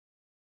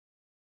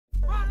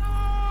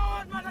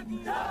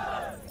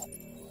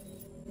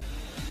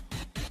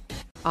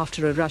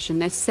After a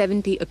Russian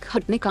S-70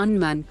 Okhotnik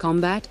unmanned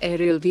combat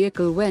aerial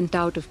vehicle went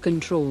out of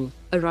control,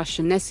 a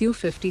Russian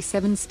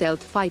Su-57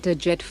 stealth fighter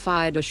jet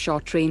fired a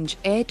short-range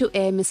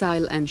air-to-air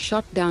missile and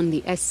shot down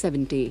the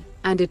S-70,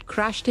 and it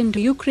crashed into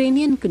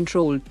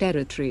Ukrainian-controlled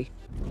territory.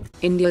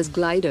 India's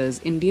gliders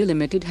India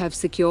Limited have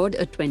secured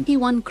a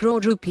 21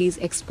 crore rupees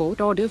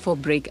export order for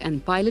brake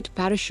and pilot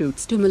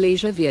parachutes to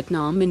Malaysia,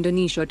 Vietnam,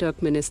 Indonesia,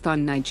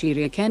 Turkmenistan,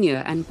 Nigeria,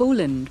 Kenya and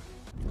Poland.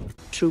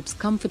 Troops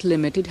Comfort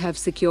Limited have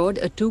secured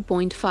a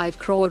 2.5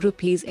 crore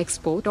rupees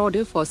export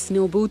order for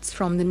snow boots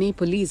from the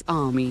Nepalese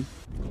army.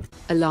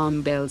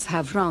 Alarm bells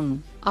have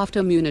rung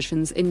after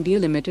Munitions India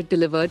Limited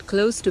delivered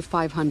close to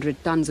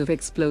 500 tons of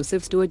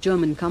explosives to a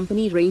German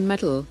company,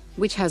 Rheinmetall,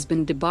 which has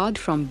been debarred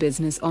from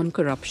business on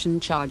corruption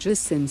charges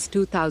since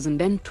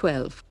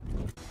 2012.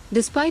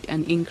 Despite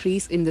an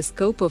increase in the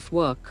scope of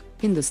work,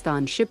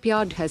 Hindustan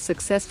Shipyard has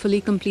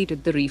successfully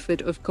completed the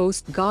refit of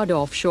Coast Guard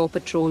offshore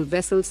patrol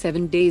vessel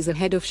 7 days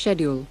ahead of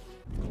schedule.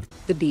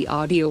 The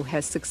DRDO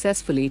has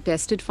successfully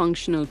tested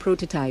functional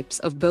prototypes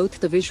of both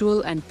the visual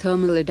and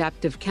thermal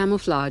adaptive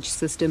camouflage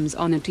systems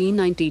on a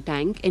T-90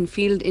 tank in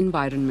field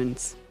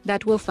environments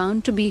that were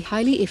found to be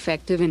highly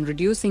effective in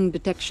reducing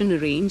detection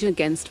range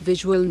against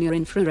visual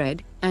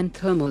near-infrared and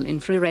thermal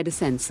infrared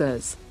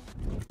sensors.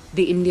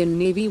 The Indian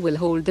Navy will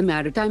hold the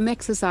maritime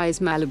exercise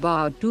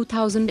Malabar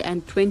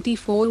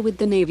 2024 with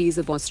the navies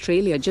of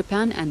Australia,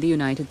 Japan and the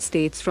United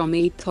States from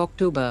 8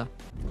 October.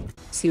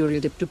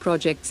 Suryadipta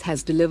Projects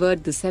has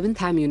delivered the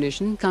 7th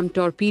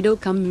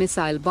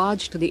ammunition-cum-torpedo-cum-missile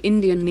barge to the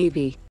Indian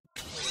Navy.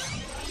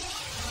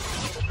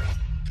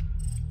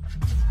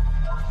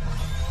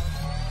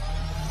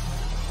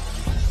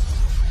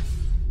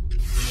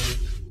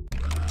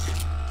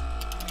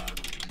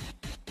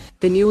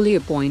 The newly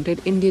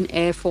appointed Indian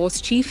Air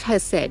Force Chief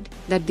has said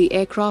that the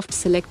aircraft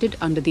selected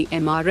under the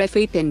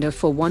MRFA tender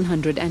for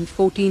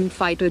 114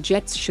 fighter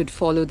jets should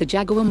follow the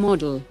Jaguar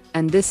model,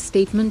 and this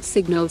statement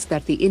signals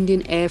that the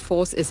Indian Air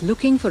Force is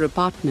looking for a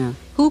partner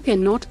who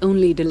can not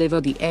only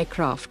deliver the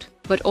aircraft,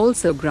 but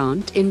also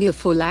grant India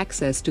full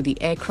access to the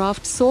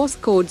aircraft source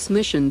codes,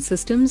 mission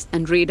systems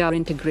and radar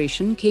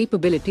integration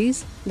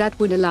capabilities that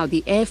would allow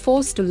the Air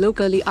Force to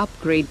locally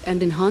upgrade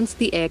and enhance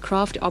the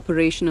aircraft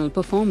operational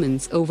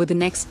performance over the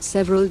next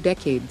several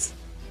decades.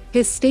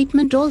 His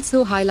statement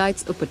also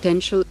highlights a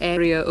potential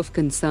area of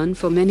concern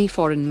for many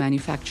foreign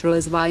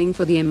manufacturers vying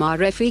for the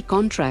MRFA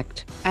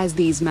contract, as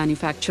these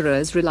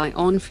manufacturers rely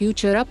on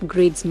future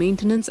upgrades,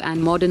 maintenance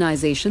and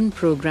modernization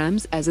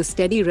programs as a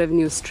steady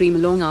revenue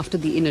stream long after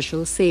the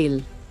initial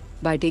sale.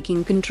 By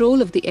taking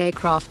control of the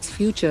aircraft's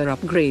future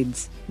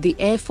upgrades, the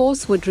Air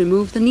Force would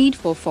remove the need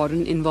for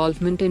foreign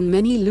involvement in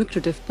many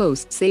lucrative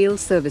post-sale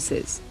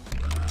services.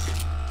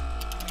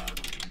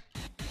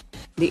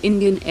 The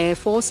Indian Air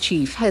Force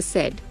Chief has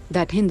said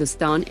that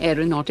Hindustan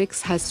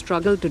Aeronautics has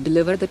struggled to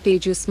deliver the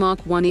Tejas Mark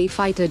 1A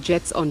fighter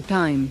jets on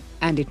time,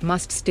 and it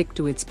must stick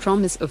to its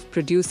promise of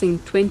producing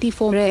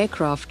 24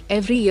 aircraft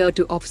every year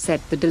to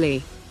offset the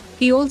delay.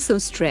 He also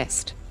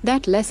stressed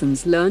that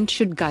lessons learned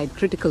should guide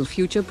critical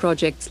future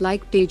projects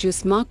like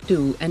Tejas Mark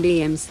II and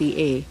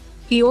AMCA.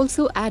 He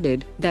also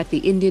added that the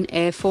Indian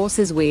Air Force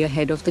is way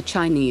ahead of the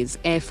Chinese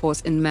Air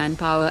Force in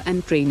manpower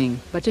and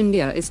training, but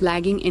India is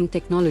lagging in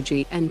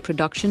technology and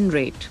production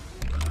rate.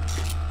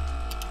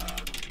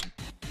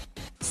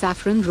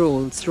 Safran,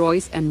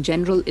 Rolls-Royce and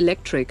General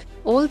Electric,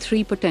 all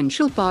three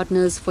potential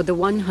partners for the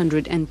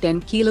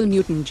 110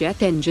 kN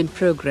jet engine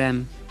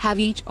program, have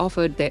each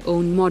offered their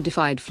own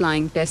modified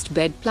flying test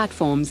bed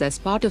platforms as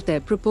part of their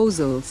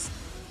proposals.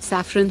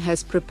 Safran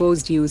has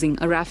proposed using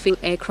a Rafale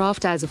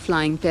aircraft as a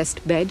flying test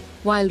bed,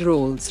 while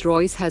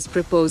Rolls-Royce has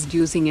proposed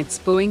using its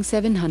Boeing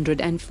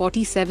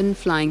 747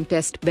 flying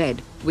test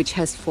bed, which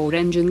has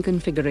 4-engine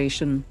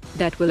configuration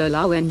that will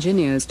allow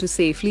engineers to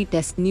safely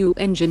test new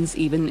engines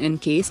even in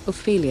case of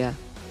failure.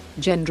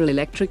 General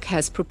Electric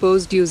has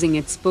proposed using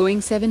its Boeing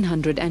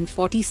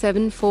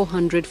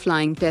 747-400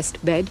 flying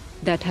test bed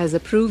that has a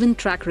proven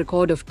track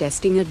record of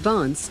testing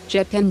advanced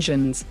jet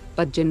engines,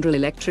 but General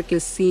Electric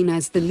is seen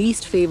as the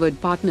least favored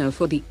partner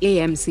for the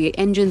AMCA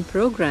engine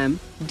program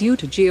due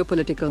to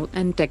geopolitical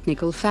and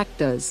technical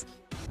factors.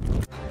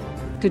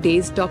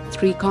 Today's top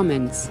 3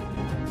 comments.